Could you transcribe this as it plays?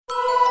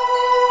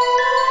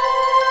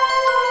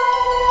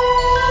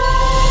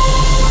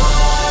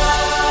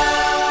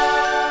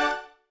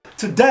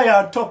Today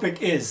our topic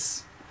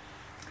is,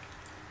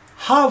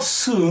 how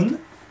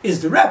soon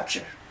is the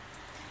rapture?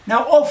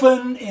 Now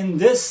often in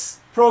this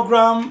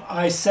program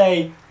I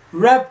say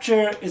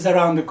rapture is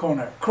around the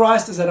corner,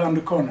 Christ is around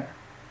the corner.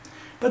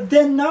 But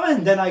then now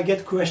and then I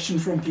get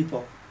questions from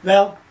people.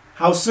 Well,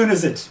 how soon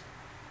is it?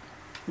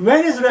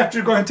 When is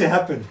rapture going to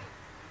happen?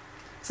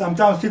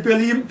 Sometimes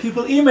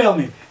people email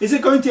me, is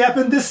it going to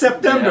happen this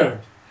September?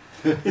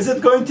 Yeah. Is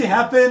it going to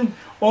happen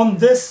on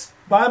this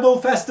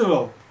Bible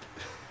festival?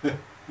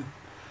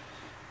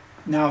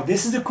 Now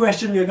this is the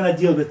question we're going to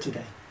deal with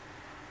today.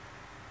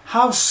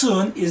 How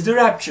soon is the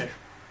rapture?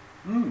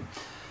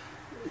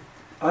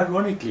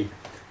 Ironically,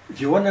 if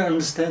you want to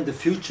understand the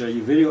future,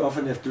 you very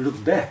often have to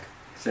look back.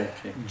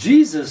 Exactly.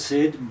 Jesus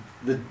said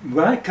that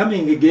my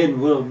coming again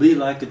will be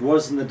like it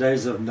was in the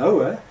days of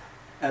Noah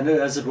and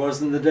as it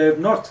was in the day of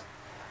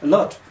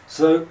Lot.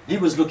 So he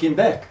was looking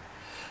back.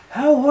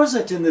 How was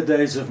it in the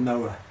days of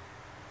Noah?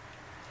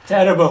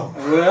 Terrible.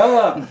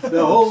 Well,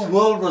 the whole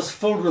world was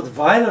filled with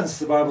violence,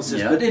 the Bible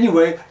says. Yeah. But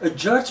anyway, a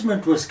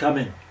judgment was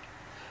coming.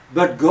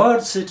 But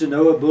God said to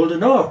Noah, build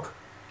an ark.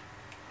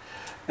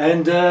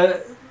 And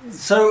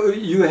so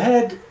you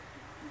had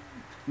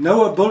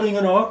Noah building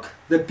an ark.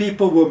 The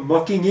people were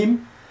mocking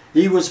him.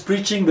 He was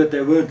preaching, but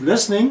they weren't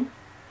listening.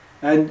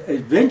 And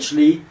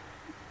eventually,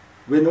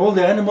 when all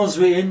the animals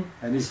were in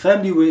and his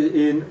family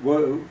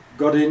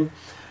got in,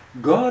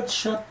 God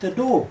shut the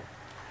door.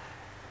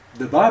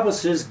 The Bible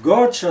says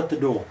God shut the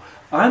door.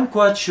 I'm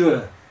quite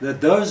sure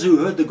that those who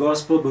heard the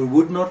gospel but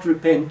would not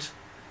repent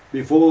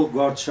before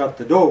God shut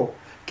the door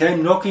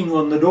came knocking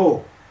on the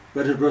door,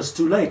 but it was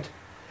too late.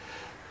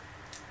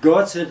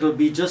 God said it'll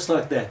be just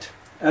like that.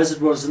 As it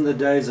was in the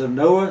days of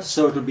Noah,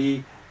 so it'll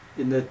be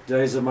in the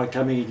days of my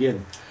coming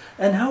again.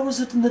 And how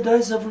was it in the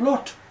days of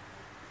Lot?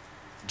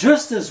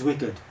 Just as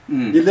wicked.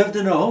 He lived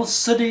in a whole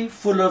city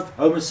full of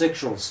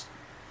homosexuals.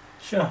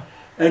 Sure.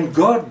 And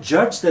God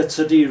judged that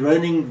city,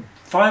 raining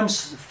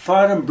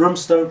fire and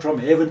brimstone from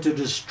heaven to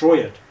destroy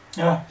it.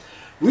 Yeah.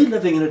 We're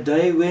living in a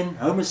day when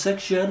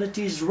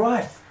homosexuality is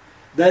rife.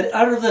 They're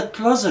out of the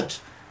closet.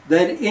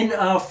 They're in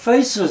our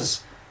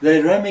faces.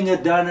 They're ramming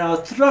it down our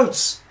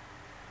throats.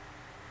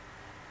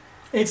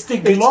 It's the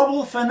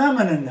global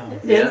phenomenon now.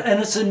 And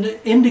it's an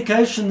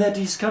indication that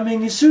he's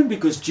coming soon,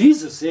 because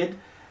Jesus said,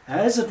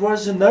 as it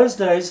was in those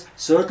days,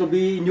 so it'll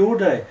be in your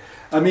day.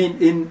 I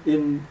mean,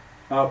 in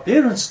our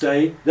parents'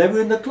 day, they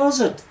were in the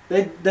closet.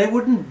 They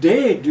wouldn't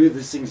dare do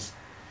these things.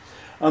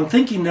 I'm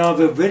thinking now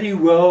of a very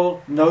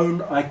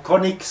well-known,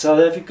 iconic South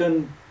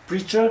African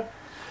preacher,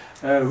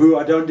 who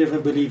I don't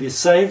even believe is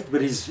saved,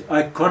 but he's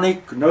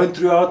iconic, known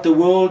throughout the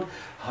world,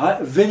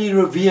 very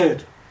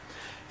revered.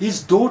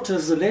 His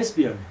daughter's a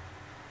lesbian.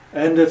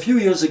 And a few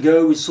years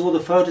ago, we saw the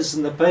photos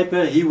in the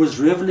paper. He was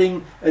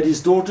reveling at his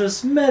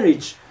daughter's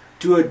marriage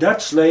to a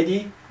Dutch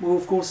lady, who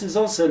of course is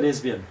also a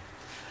lesbian.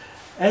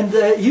 And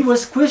he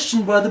was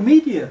questioned by the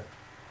media,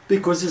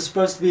 because he's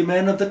supposed to be a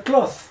man of the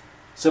cloth,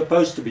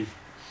 supposed to be.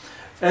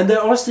 And they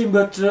asked him,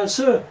 but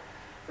sir,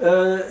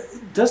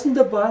 doesn't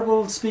the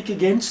Bible speak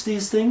against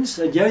these things?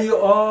 And here you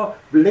are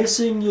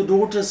blessing your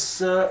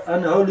daughter's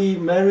unholy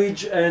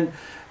marriage and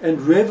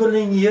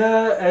reveling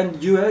here,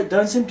 and you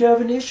don't seem to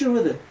have an issue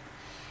with it.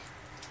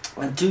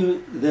 And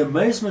to the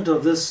amazement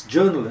of this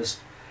journalist,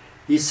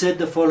 he said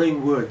the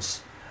following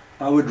words: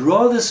 I would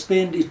rather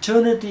spend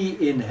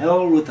eternity in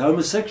hell with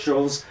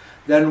homosexuals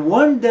than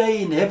one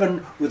day in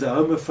heaven with a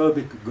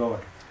homophobic God.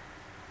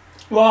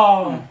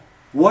 Wow.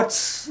 What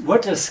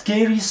a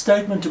scary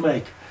statement to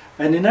make.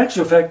 And in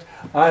actual fact,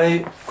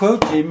 I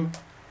quote him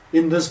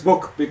in this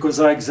book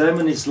because I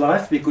examine his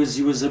life, because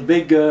he was a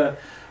big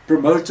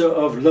promoter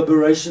of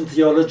liberation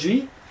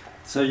theology.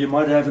 So you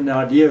might have an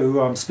idea who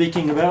I'm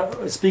speaking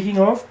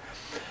of.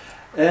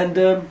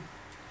 And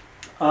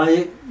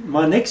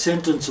my next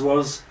sentence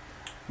was,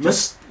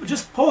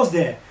 Just pause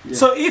there. Yeah.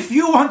 So if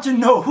you want to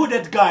know who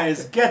that guy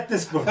is, get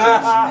this book.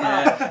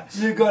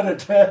 you got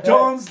it.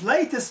 John's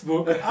latest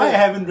book, I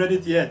haven't read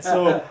it yet,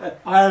 so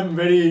I'm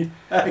very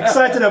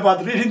excited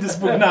about reading this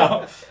book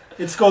now.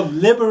 It's called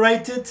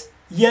Liberated,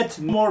 Yet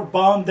More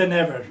Bound Than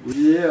Ever.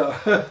 Yeah.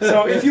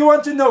 So if you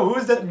want to know who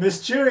is that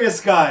mysterious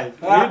guy,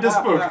 read this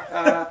book.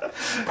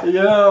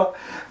 Yeah,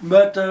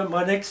 but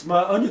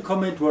my only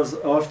comment was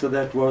after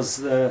that was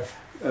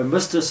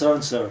Mr.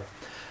 So-and-so,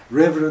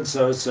 Reverend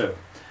so-and-so.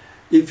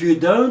 If you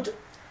don't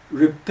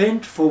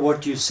repent for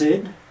what you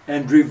said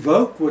and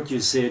revoke what you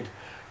said,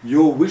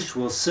 your wish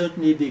will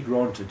certainly be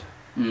granted.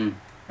 Mm.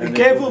 Be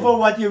careful for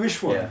what you wish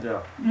for.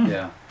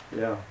 Yeah.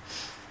 Yeah.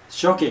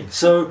 Shocking.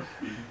 So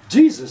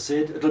Jesus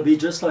said it'll be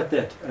just like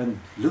that. And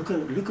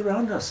look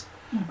around us.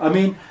 I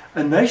mean,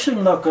 a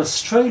nation like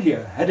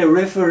Australia had a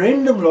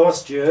referendum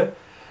last year,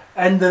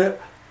 and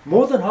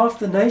more than half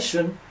the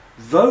nation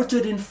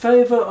voted in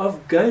favor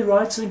of gay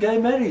rights and gay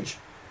marriage.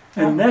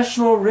 A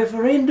national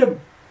referendum.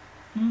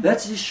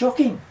 That's just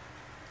shocking.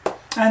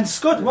 And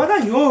Scott, what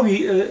are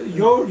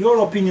your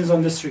opinions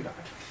on this regard?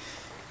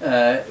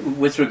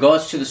 With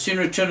regards to the soon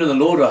return of the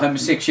Lord or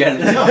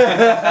homosexuality?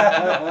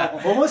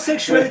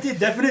 Homosexuality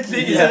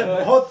definitely is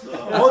a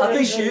whole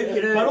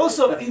issue, but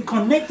also in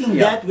connecting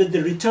that with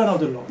the return of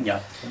the Lord.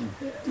 Yeah,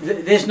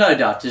 there's no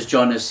doubt, as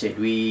John has said,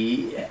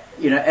 we,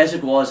 as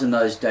it was in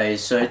those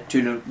days, so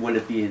too will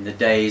it be in the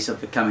days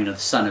of the coming of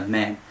the Son of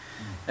Man.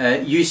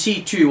 You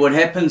see too what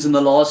happens in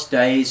the last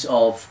days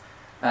of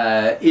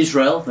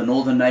Israel, the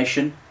northern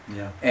nation,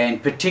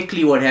 and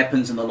particularly what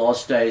happens in the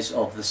last days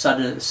of the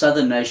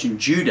southern nation,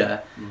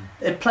 Judah.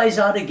 It plays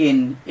out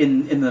again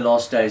in the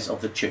last days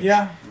of the church.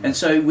 And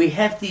so we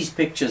have these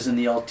pictures in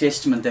the Old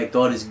Testament that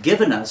God has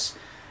given us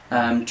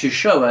to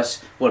show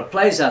us what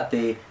plays out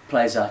there,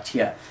 plays out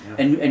here.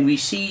 And we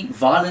see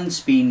violence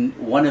being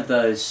one of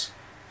those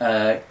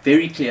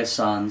very clear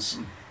signs,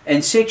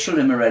 and sexual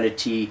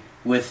immorality,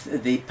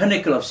 with the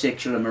pinnacle of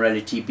sexual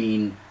immorality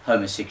being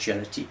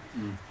homosexuality.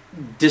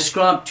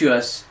 Described to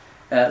us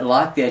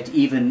like that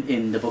even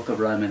in the book of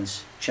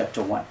Romans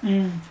chapter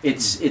 1.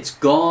 It's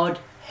God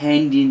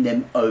handing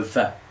them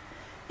over.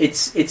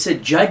 It's a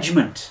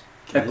judgment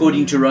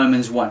according to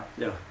Romans 1.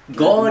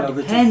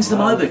 God hands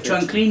them over to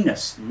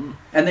uncleanness,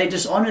 and they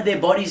dishonor their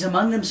bodies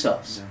among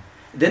themselves.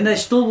 Then they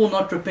still will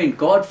not repent.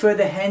 God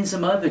further hands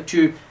them over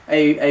to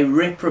a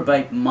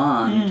reprobate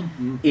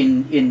mind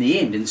in the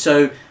end. And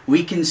so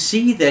we can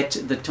see that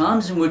the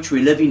times in which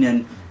we're living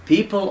in,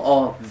 people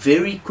are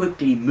very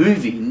quickly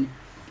moving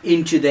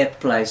into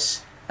that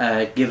place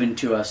given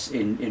to us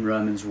in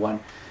Romans 1.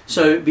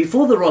 So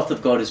before the wrath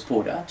of God is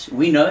poured out,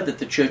 we know that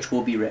the church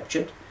will be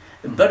raptured.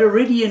 But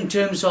already in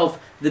terms of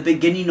the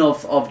beginning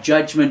of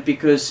judgment,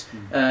 because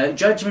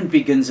judgment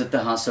begins at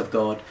the house of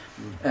God.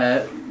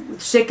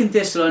 2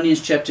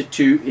 Thessalonians chapter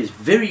 2 is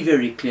very,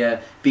 very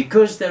clear.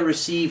 Because they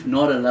receive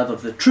not a love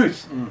of the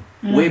truth,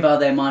 whereby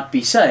they might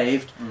be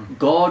saved,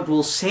 God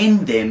will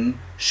send them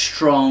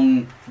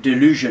strong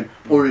delusion,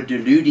 or a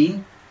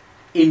deluding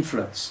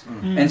influence.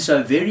 And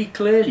so very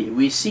clearly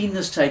we've seen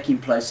this taking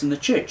place in the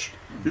church.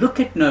 Look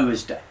at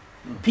Noah's day.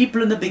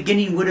 People in the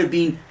beginning would have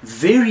been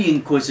very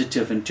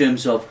inquisitive in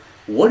terms of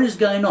what is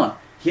going on.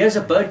 Here's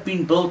a boat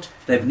being built,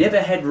 they've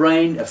never had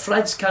rain, a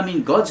flood's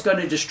coming, God's going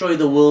to destroy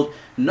the world.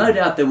 No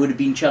doubt they would have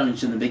been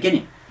challenged in the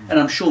beginning. And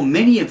I'm sure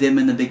many of them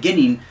in the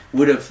beginning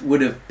would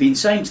have been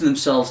saying to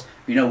themselves,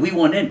 we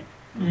want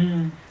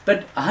in.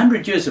 But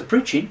 100 years of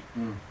preaching,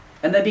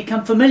 and they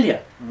become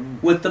familiar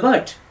with the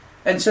boat.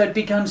 And so it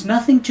becomes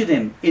nothing to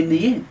them in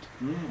the end.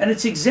 And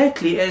it's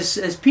exactly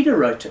as Peter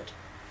wrote it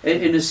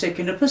in his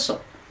second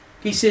epistle.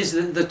 He says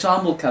that the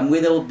time will come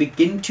where they will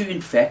begin to, in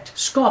fact,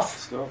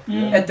 scoff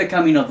at the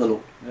coming of the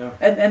Lord.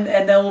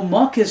 And they will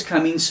mock his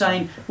coming,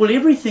 saying, well,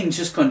 everything's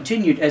just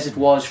continued as it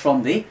was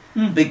from the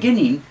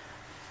beginning,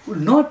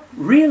 not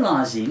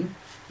realizing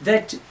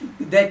that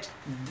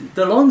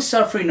the long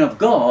suffering of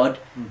God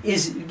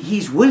is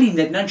He's willing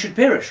that none should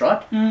perish,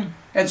 right?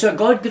 And so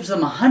God gives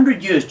them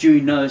 100 years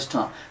during Noah's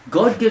time.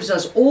 God gives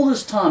us all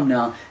this time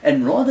now,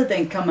 and rather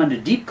than come under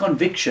deep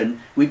conviction,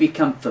 we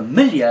become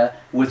familiar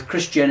with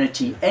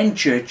Christianity and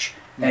church,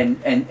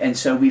 and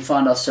so we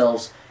find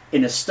ourselves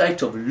in a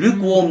state of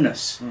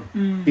lukewarmness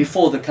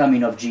before the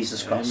coming of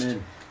Jesus Christ.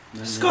 Amen.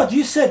 Scott,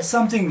 you said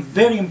something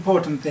very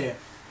important there.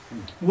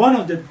 One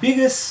of the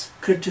biggest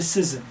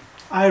criticism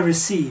I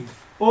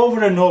receive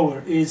over and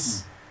over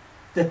is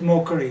that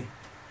mockery.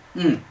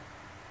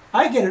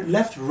 I get it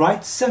left,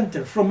 right,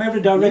 center, from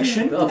every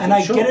direction, and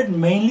I get it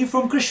mainly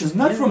from Christians,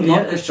 not from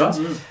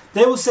non-Christians.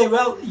 They will say,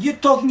 well, you're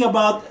talking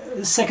about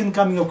second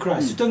coming of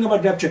Christ, you're talking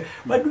about rapture,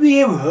 but we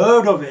have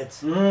heard of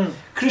it.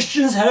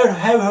 Christians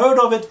have heard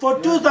of it for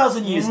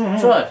 2,000 years.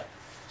 That's right.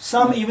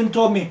 Some even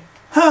told me,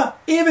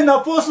 even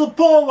Apostle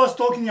Paul was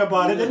talking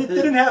about it, and it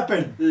didn't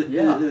happen.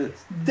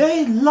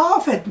 They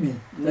laugh at me.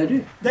 They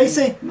do. They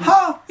say,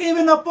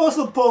 even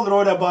Apostle Paul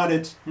wrote about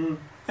it.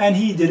 And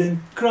he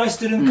didn't. Christ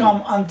didn't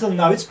come until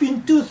now. It's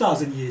been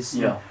 2,000 years.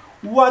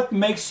 What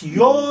makes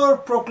your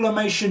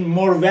proclamation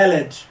more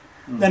valid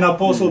than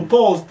Apostle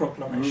Paul's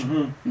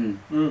proclamation?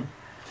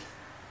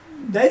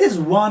 That is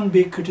one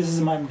big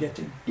criticism I'm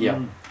getting.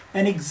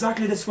 And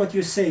exactly that's what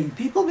you're saying.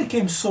 People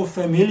became so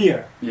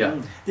familiar.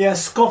 They are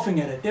scoffing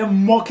at it. They're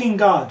mocking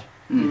God.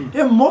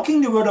 They're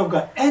mocking the Word of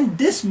God. And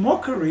this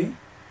mockery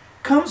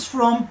comes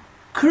from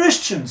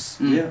Christians.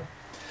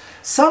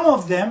 Some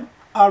of them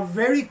are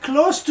very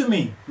close to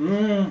me.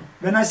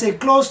 When I say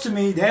close to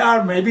me, they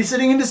are maybe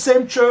sitting in the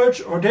same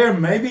church, or they're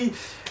maybe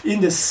in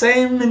the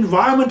same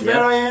environment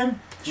where I am.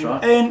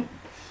 And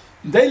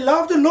they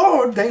love the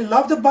Lord, they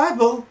love the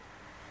Bible,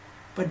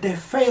 but they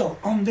fail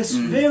on this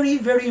very,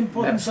 very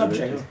important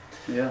subject.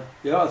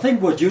 I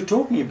think what you're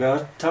talking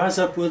about ties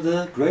up with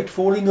the great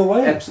falling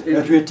away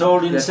that we're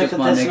told in 2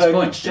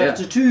 Thessalonians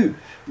chapter 2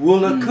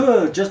 will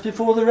occur just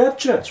before the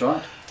rapture. That's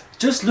right.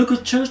 Just look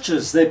at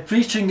churches. They're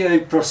preaching a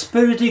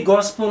prosperity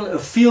gospel, a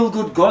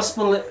feel-good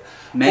gospel,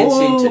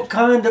 all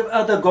kind of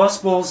other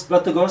gospels,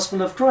 but the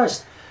gospel of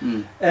Christ.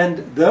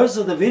 And those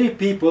are the very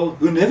people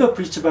who never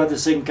preach about the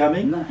second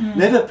coming,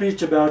 never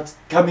preach about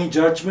coming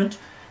judgment,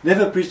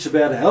 never preach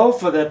about hell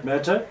for that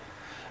matter.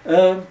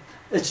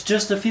 It's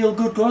just a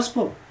feel-good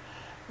gospel.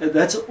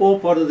 That's all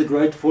part of the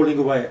great falling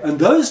away. And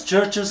those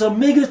churches are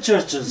mega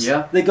churches.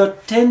 Yeah. They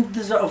got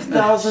tens of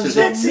thousands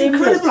of It's members.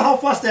 incredible how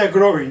fast they are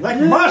growing, like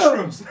Yeah.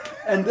 mushrooms.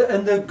 And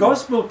the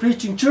gospel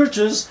preaching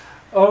churches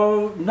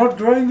are not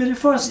growing very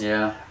fast.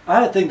 Yeah.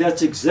 I think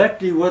that's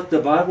exactly what the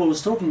Bible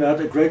was talking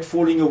about, a great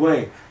falling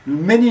away.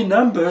 Many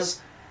numbers,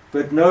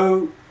 but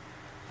no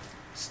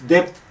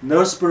depth,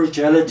 no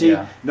spirituality,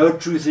 Yeah. no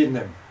truth in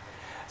them.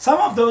 Some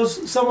of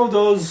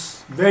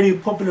those very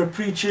popular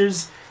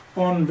preachers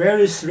on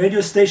various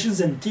radio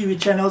stations and TV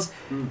channels,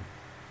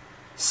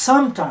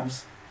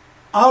 sometimes,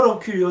 out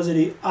of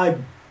curiosity, I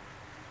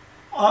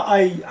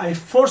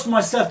force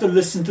myself to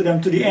listen to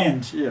them to the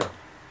end, Yeah.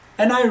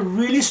 and I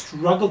really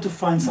struggle to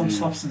find some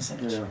substance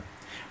in it. Yeah.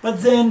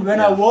 But then when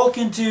I Yeah. walk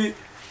into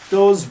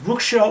those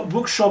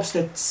bookshops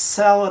that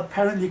sell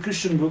apparently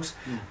Christian books,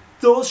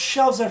 those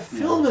shelves are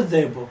filled with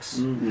their books,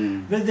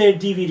 with their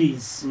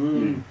DVDs.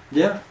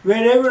 Yeah.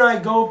 Wherever I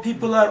go,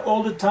 people are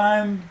all the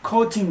time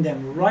quoting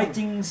them,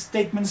 writing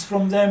statements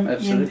from them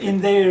Absolutely.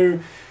 in their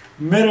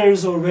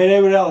mirrors or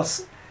wherever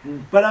else.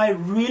 But I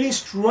really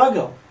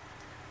struggle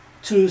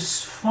to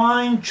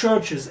find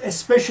churches,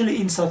 especially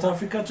in South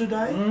Africa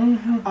today.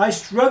 I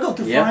struggle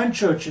to Yeah. find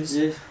churches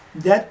Yes.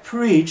 that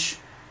preach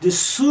the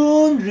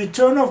soon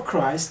return of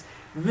Christ,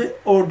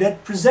 or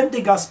that present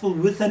the gospel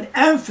with an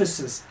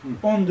emphasis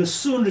on the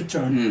soon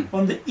return,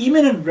 on the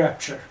imminent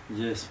rapture.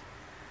 Yes.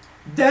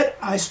 That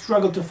I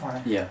struggle to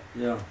find. Yeah.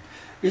 Yeah.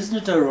 Isn't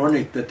it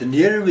ironic that the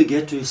nearer we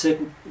get to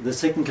the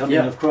second coming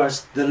Yeah. of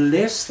Christ, the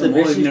less The the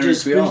more message ignorant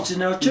is we are. preached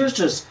in our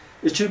churches?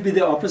 It should be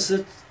the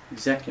opposite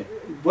Exactly.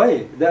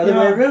 way, the other Yeah.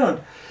 way around.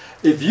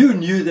 If you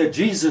knew that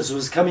Jesus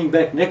was coming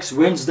back next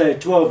Wednesday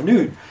at 12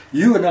 noon,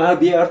 you and I would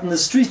be out in the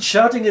streets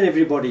shouting at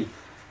everybody.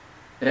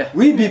 Yeah.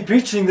 We'd be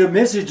preaching the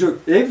message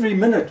every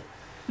minute.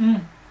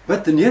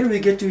 But the nearer we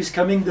get to his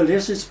coming, the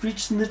less it's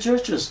preached in the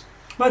churches.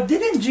 But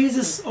didn't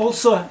Jesus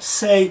also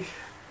say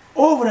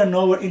over and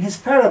over in his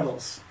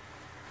parables,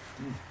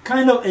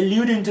 kind of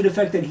alluding to the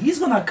fact that he's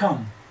going to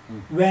come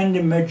when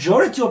the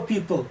majority of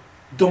people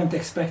don't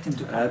expect him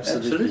to come?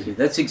 Absolutely.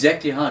 That's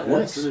exactly how it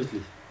works.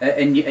 Absolutely.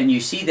 And you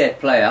see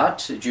that play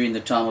out during the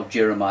time of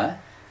Jeremiah.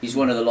 He's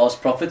one of the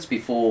last prophets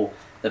before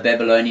the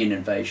Babylonian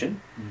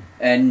invasion.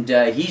 And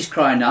he's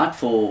crying out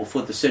for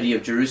the city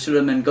of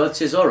Jerusalem. And God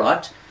says, all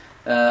right,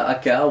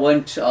 okay,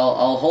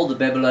 I'll hold the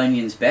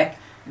Babylonians back.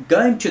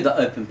 Go into the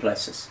open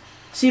places.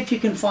 See if you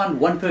can find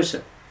one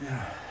person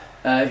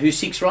who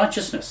seeks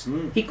righteousness.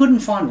 He couldn't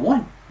find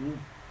one.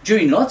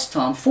 During Lot's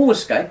time, 4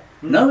 escaped.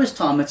 Noah's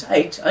time, it's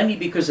 8, only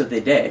because of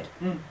their dad.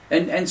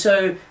 And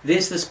so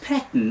there's this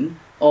pattern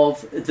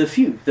of the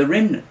few, the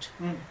remnant,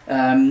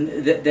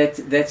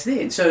 that's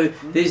there. And so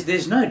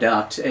there's no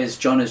doubt, as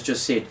John has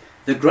just said,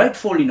 the great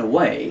falling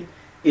away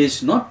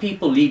is not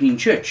people leaving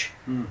church.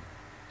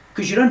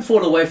 Because you don't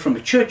fall away from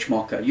a church,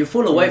 Marco. You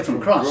fall away from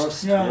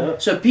Christ. Yeah.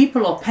 So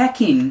people are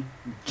packing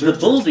the Churches.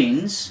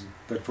 buildings,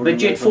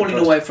 but yet falling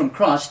away from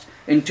Christ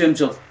in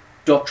terms of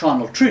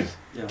doctrinal truth.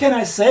 Yeah. Can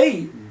I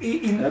say,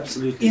 in,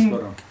 Absolutely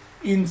spot on.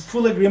 in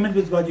full agreement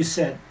with what you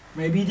said,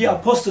 maybe the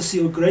apostasy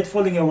or great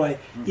falling away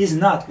is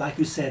not, like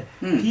you said,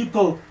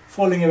 people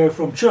falling away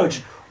from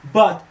church,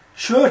 but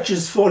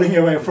churches falling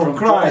away from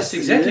Christ. That's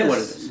exactly what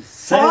it is.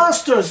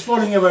 Pastors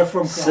falling away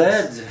from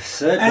Christ.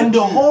 Sad. And the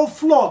but whole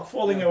flock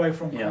falling away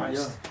from Yeah.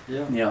 Christ.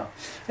 Yeah. Yeah,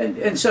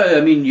 and so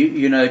I mean,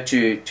 you know,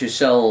 to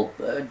sell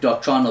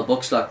doctrinal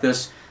books like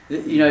this,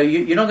 you know,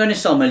 you're not going to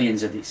sell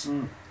millions of these.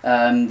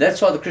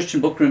 That's why the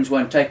Christian book rooms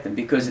won't take them,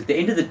 because at the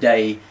end of the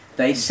day,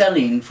 they sell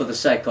in for the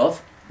sake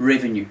of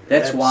revenue.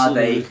 That's why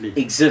they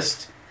Absolutely.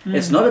 exist.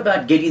 It's not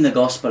about getting the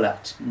gospel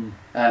out.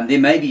 There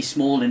may be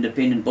small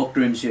independent book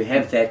rooms who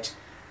have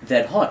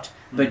that heart,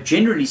 but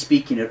generally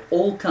speaking, it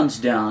all comes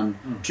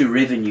down to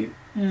revenue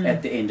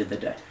at the end of the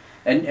day.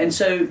 And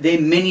so there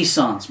are many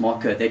signs,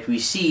 Marco, that we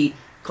see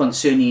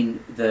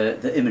concerning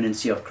the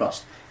imminency of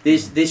Christ.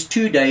 There's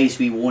 2 days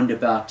we warned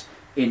about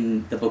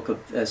in the book of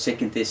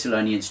 2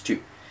 Thessalonians 2.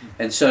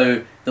 And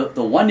so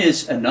the one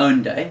is a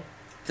known day,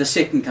 the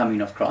second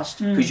coming of Christ,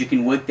 because you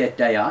can work that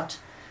day out.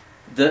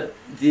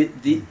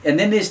 And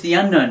then there's the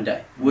unknown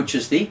day, which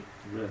is the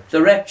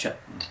rapture.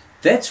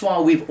 That's why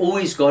we've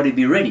always got to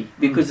be ready,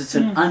 because it's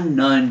an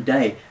unknown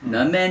day.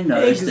 No man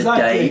knows the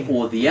day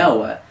or the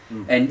hour,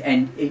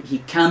 and he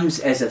comes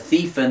as a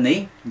thief in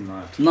the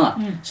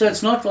night. So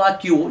it's not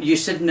like you're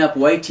sitting up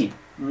waiting.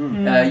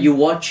 You're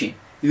watching.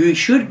 You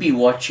should be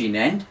watching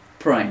and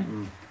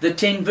praying. The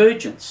 10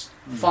 virgins,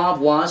 5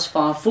 wise,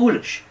 5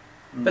 foolish.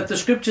 But the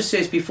scripture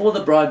says before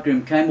the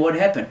bridegroom came, what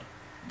happened?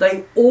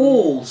 They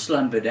all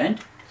slumbered and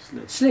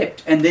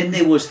slept. And then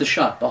there was the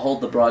shout,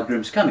 behold, the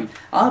bridegroom's coming.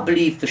 I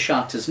believe the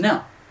shout is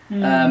now.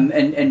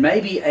 And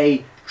maybe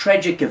a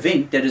tragic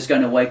event that is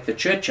going to wake the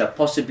church up,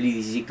 possibly the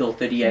Ezekiel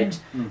 38,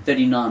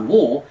 39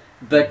 war,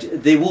 but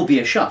there will be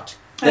a shout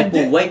that And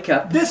will wake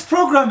up. This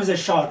program is a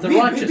shout. The We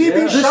righteous. be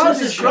This is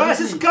shouting, a shout.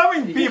 Christ is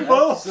coming,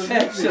 people.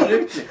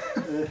 Absolutely.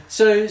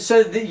 So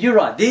you're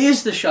right. There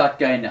is the shout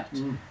going out,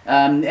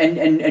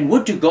 and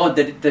would to God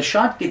that the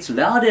shout gets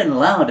louder and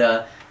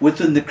louder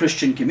within the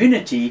Christian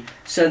community,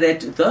 so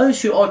that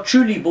those who are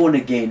truly born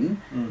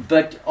again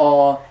but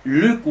are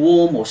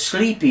lukewarm or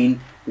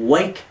sleeping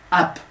wake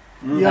up.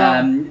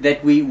 Yeah.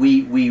 That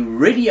we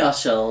ready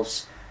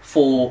ourselves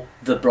for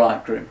the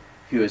bridegroom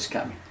who is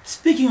coming.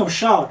 Speaking of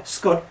shout,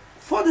 Scott,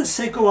 for the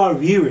sake of our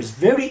viewers,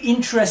 very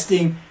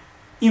interesting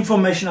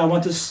information I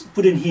want to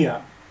put in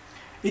here.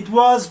 It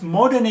was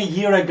more than a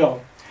year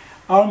ago.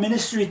 Our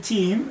ministry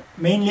team,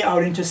 mainly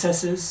our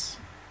intercessors,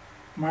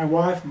 my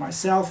wife,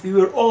 myself, we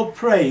were all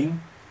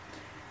praying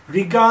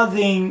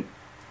regarding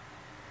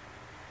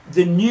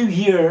the new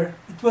year.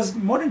 It was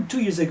more than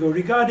 2 years ago,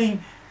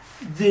 regarding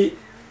the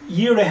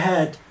year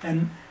ahead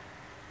and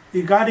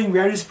regarding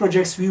various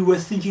projects we were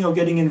thinking of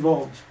getting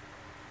involved.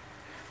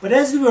 But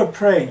as we were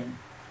praying,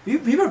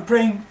 we were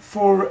praying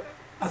for,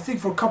 I think,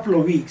 for a couple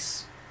of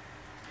weeks.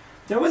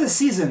 There was a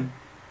season,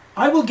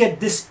 I will get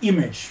this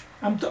image.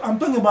 I'm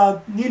talking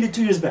about nearly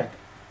 2 years back.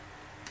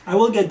 I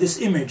will get this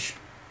image.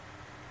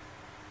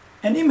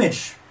 An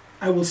image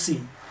I will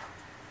see.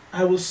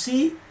 I will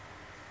see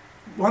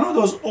one of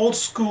those old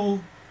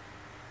school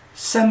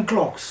sun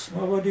clocks.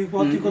 What do you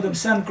call them?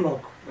 Sun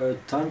clock.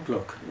 Time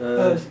clock.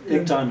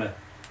 Egg timer.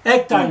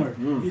 Egg timer.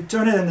 You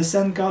turn it and the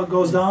sun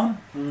goes down.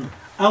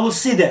 I will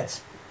see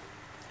that.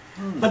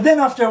 But then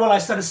after a while I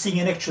started seeing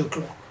an actual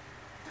clock.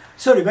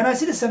 Sorry, when I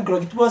see the sun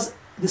clock, it was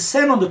the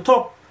sun on the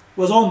top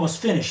was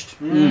almost finished.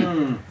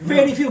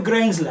 Very few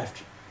grains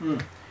left.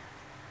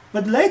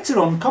 But later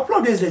on, a couple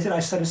of days later, I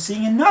started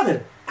seeing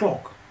another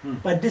clock.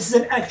 But this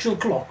is an actual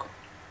clock.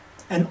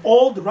 An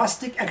old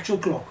rustic actual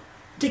clock.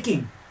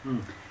 Ticking.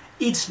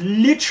 It's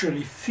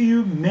literally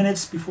few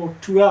minutes before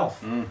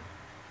 12.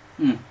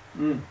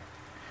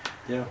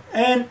 Yeah.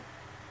 And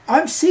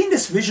I'm seeing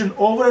this vision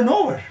over and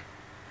over.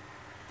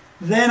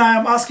 Then I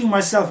am asking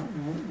myself,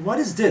 what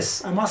is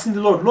this? I'm asking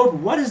the Lord, Lord,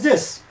 what is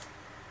this?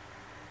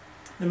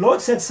 The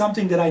Lord said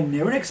something that I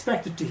never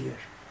expected to hear.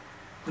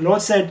 The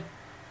Lord said,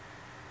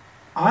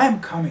 I am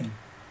coming.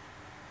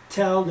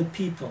 Tell the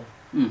people,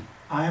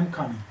 I am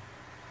coming.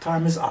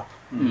 Time is up.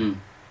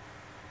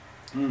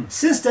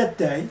 Since that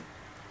day,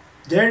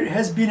 there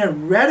has been a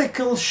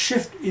radical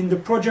shift in the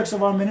projects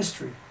of our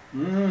ministry.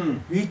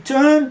 We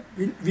turn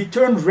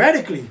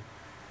radically.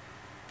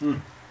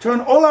 Turn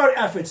all our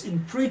efforts in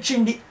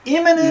preaching the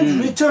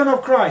imminent return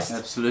of Christ.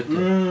 Absolutely.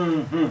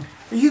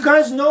 You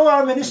guys know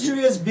our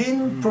ministry has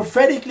been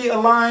prophetically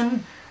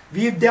aligned.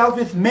 We've dealt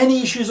with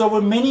many issues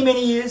over many,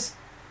 many years.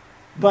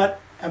 But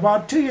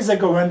about 2 years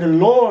ago, when the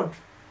Lord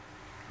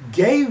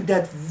gave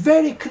that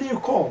very clear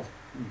call,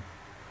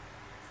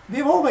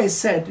 we've always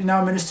said in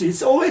our ministry,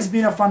 it's always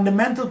been a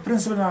fundamental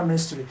principle in our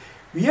ministry.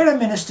 We are a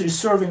ministry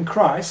serving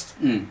Christ,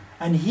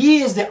 and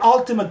He is the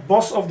ultimate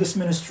boss of this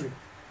ministry.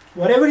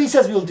 Whatever He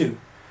says, we'll do.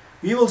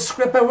 We will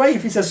scrape away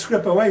if He says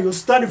scrape away. We'll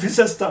start if He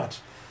says start.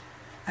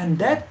 And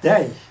that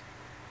day,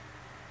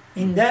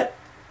 in that,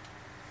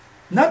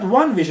 not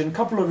one vision,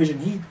 couple of vision,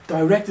 He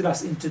directed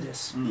us into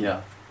this.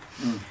 Yeah.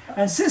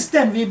 And since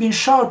then, we've been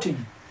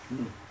shouting,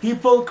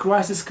 people,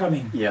 Christ is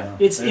coming. Yeah.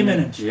 It's Amen.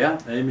 imminent. Yeah.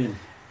 Amen.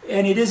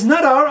 And it is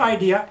not our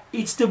idea,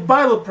 it's the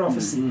Bible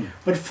prophecy.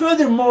 But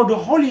furthermore, the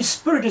Holy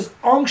Spirit is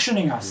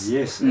unctioning us.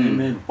 Yes.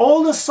 Amen.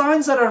 All the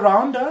signs that are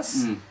around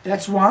us,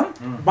 that's one.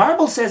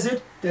 Bible says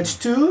it, that's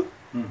two.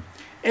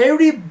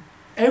 Every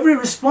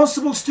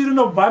responsible student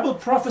of Bible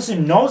prophecy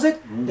knows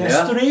it,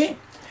 that's three.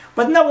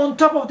 But now on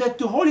top of that,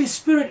 the Holy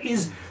Spirit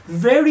is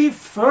very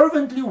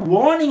fervently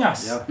warning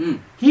us. Yeah.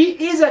 He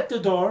is at the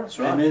door. That's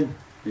right. Amen.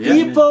 Yeah.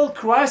 People,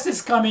 Christ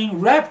is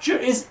coming, rapture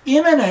is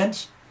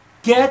imminent.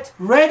 Get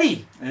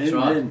ready. That's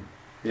right. Amen.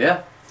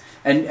 Yeah.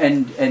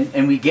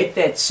 And we get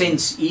that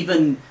sense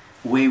even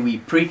where we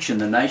preach in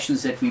the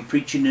nations that we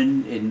preach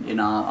in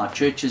our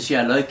churches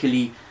here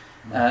locally.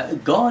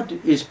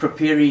 God is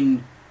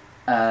preparing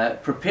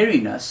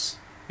us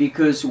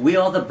because we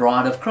are the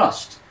bride of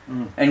Christ.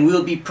 And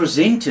we'll be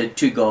presented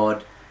to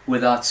God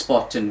without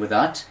spot and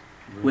without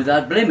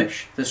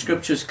blemish. The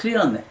scripture is clear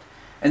on that.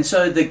 And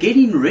so the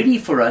getting ready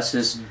for us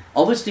is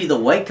obviously the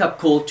wake-up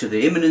call to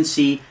the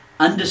imminency,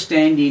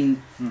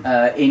 understanding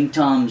end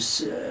times,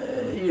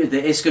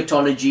 the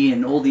eschatology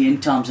and all the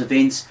end times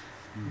events.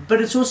 But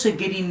it's also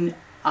getting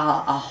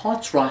our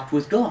hearts right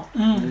with God.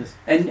 Yes.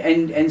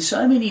 And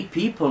so many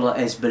people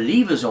as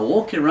believers are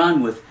walking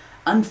around with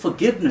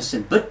unforgiveness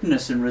and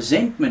bitterness and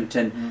resentment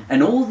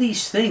and all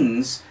these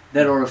things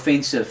that are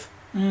offensive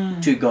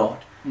to God.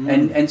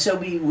 And so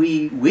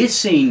we're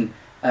seeing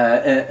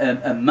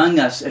among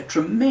us a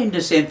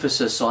tremendous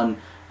emphasis on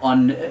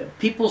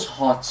people's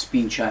hearts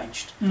being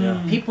changed.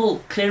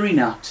 People clearing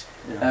out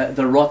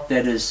the rot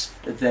that is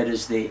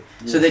there,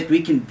 so that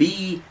we can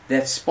be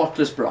that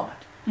spotless bride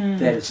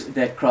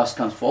that Christ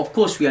comes for. Of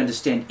course, we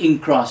understand in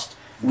Christ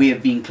we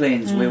have been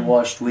cleansed, we're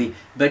washed,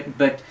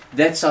 but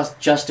that's our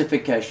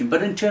justification.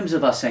 But in terms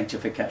of our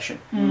sanctification,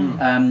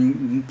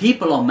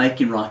 people are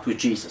making right with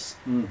Jesus,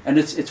 and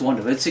it's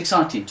wonderful. It's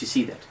exciting to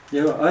see that.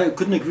 Yeah, I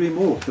couldn't agree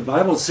more. The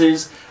Bible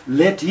says,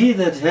 "Let he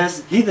that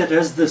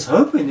has this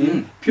hope in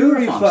him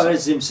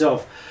purifies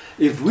himself."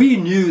 if we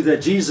knew that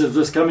Jesus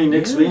was coming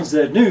next Yeah.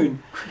 Wednesday at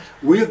noon,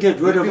 we'll get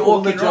rid We'll of be all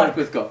the walking right junk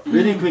with God.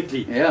 very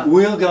quickly. Yeah.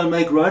 We'll go and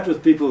make right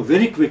with people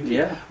very quickly.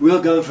 Yeah.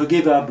 We'll go and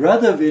forgive our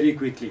brother very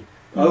quickly.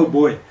 Oh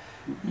boy,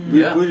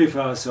 we'll Yeah.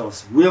 purify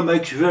ourselves. We'll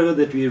make sure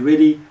that we're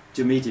ready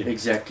to meet him.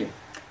 Exactly.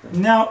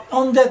 Now,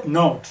 on that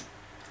note,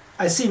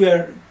 I see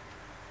we're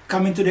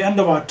coming to the end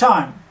of our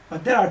time,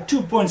 but there are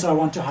 2 points I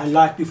want to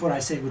highlight before I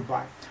say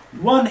goodbye.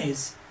 One is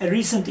a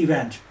recent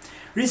event.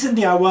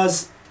 Recently, I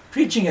was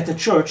preaching at a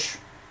church,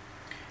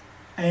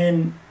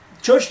 and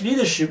church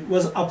leadership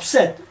was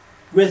upset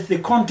with the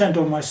content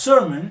of my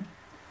sermon,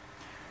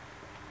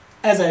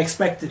 as I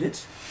expected it.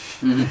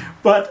 Mhm.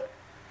 But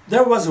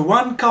there was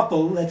one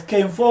couple that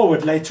came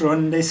forward later on,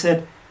 and they said,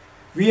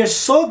 "We are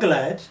so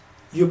glad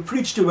you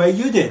preached the way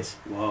you did,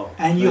 Wow.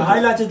 and you Okay.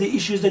 highlighted the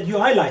issues that you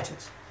highlighted."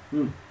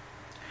 Hmm.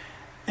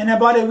 And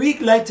about a week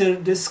later,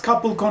 this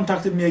couple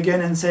contacted me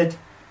again and said,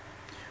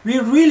 "We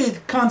really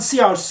can't see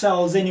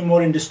ourselves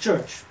anymore in this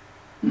church.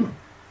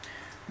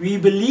 We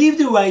believe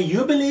the way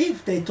you believe,"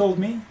 they told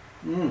me,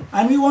 Mm.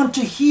 "and we want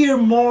to hear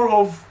more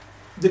of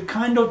the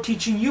kind of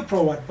teaching you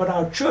provide, but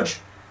our church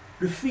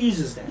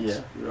refuses that."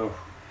 Yeah. Oh.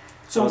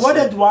 So Awesome. what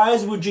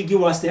advice would you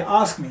give us? They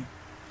asked me.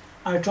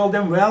 I told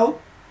them, well,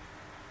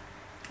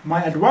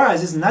 my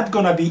advice is not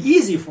going to be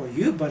easy for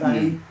you, but I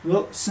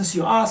will, since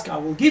you ask, I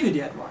will give you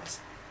the advice.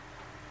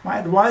 My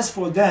advice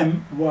for them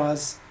was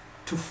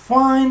to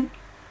find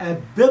a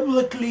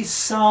biblically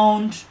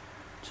sound,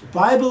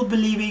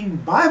 Bible-believing,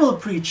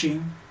 Bible-preaching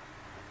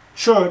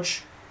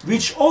church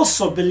which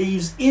also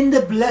believes in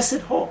the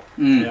blessed hope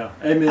Mm. Yeah.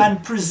 Amen. and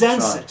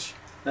presents That's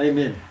it.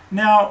 Amen.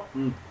 Now,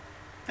 Mm.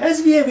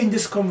 as we have in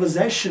this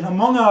conversation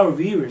among our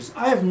viewers,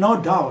 I have no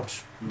doubt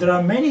there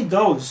are many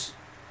those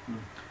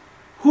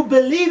who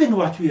believe in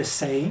what we are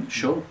saying,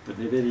 Sure. But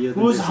never hear the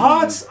whose message.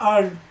 hearts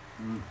are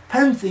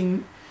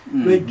panting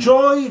with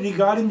joy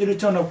regarding the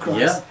return of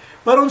Christ. Yeah.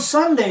 But on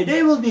Sunday,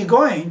 they will be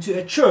going to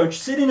a church,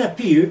 sitting in a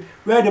pew,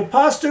 where the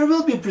pastor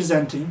will be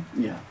presenting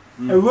Yeah.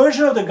 a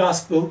version of the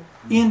gospel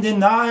in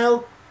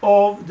denial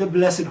of the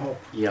blessed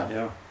hope. Yeah.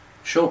 Yeah.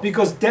 Sure.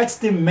 Because that's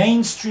the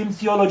mainstream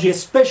theology,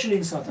 especially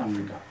in South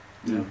Africa.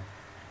 Yeah.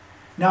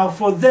 Now,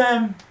 for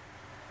them,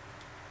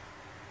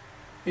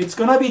 it's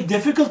going to be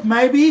difficult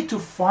maybe to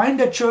find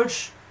a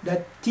church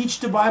that teach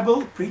the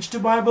Bible, preach the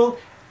Bible,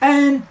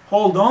 and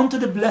hold on to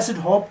the blessed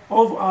hope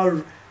of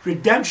our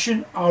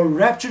redemption, our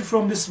rapture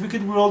from this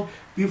wicked world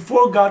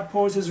before God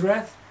pours His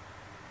wrath.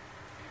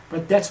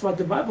 But that's what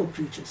the Bible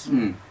preaches.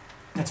 Mm.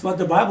 That's what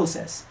the Bible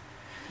says.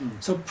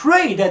 So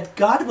pray that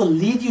God will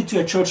lead you to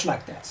a church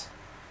like that.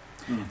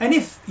 And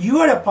if you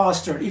are a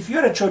pastor, if you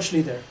are a church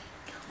leader,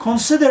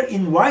 consider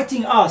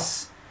inviting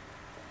us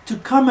to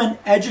come and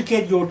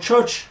educate your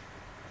church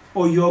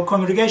or your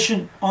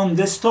congregation on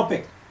this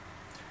topic.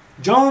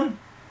 John,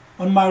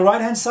 on my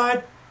right hand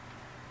side,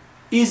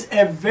 is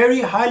a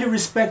very highly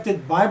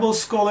respected Bible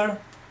scholar,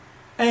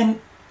 and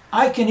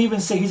I can even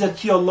say he's a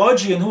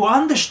theologian who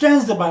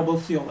understands the Bible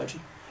theology.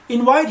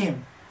 Invite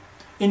him.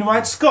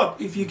 Invite Scott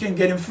if you can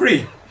get him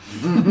free.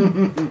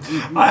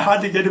 I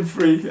hardly get him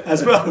free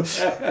as well.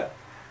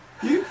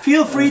 You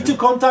feel free to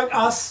contact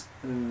us,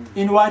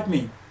 invite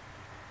me.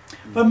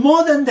 But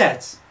more than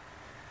that,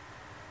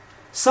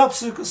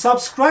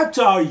 subscribe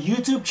to our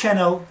YouTube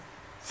channel,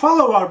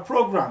 follow our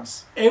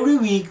programs. Every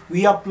week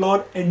we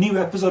upload a new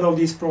episode of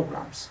these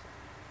programs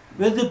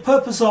with the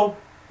purpose of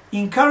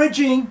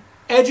encouraging,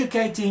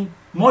 educating,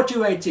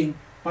 motivating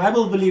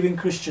Bible-believing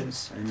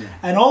Christians. Amen.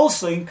 And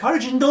also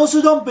encouraging those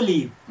who don't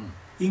believe,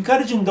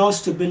 encouraging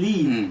those to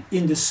believe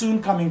in the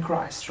soon coming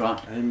Christ.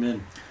 That's right.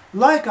 Amen.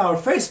 Like our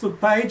Facebook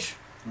page,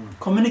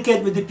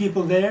 communicate with the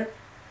people there.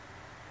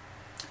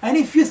 And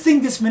if you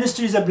think this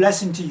ministry is a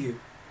blessing to you,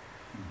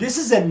 this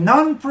is a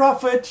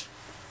non-profit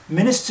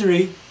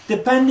ministry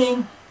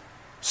depending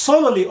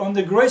solely on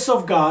the grace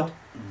of God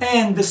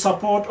and the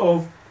support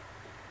of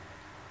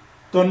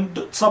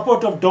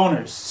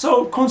donors.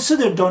 So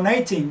consider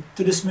donating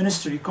to this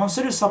ministry.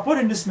 Consider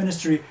supporting this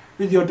ministry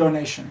with your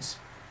donations.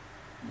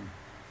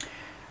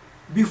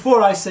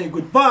 Before I say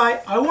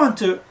goodbye, I want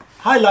to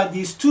highlight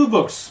these two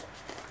books.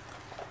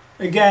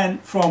 Again,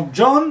 from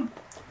John.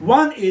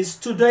 One is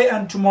Today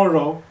and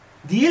Tomorrow,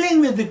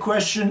 dealing with the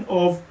question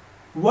of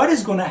what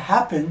is going to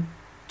happen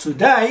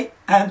today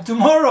and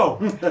tomorrow,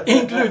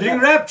 including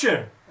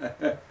rapture.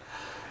 Yeah.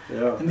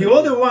 And the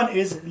other one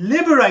is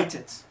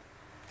Liberated,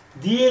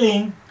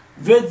 dealing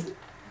with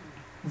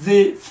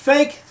the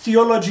fake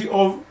theology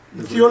of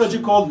theology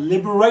called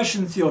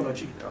liberation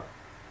theology, Yeah.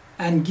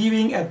 and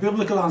giving a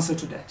biblical answer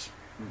to that.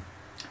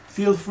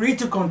 Feel free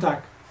to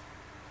contact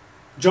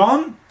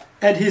John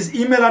at his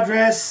email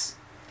address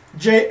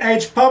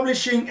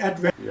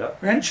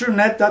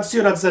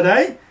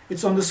jhpublishing@venturenet.co.za.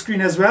 It's on the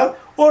screen as well.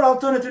 Or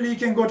alternatively, you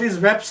can go to his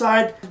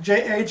website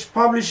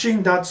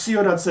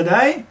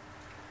jhpublishing.co.za.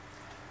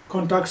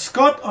 Contact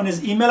Scott on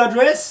his email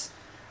address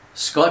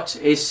Scott,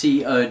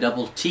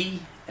 SCOTT,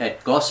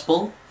 at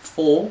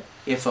gospel4,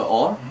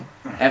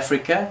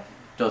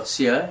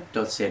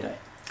 Africa.co.za.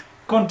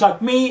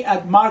 Contact me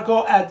at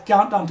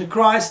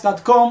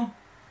marco@countdownToChrist.com.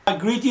 I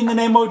greet you in the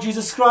name of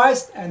Jesus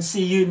Christ and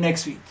see you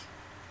next week.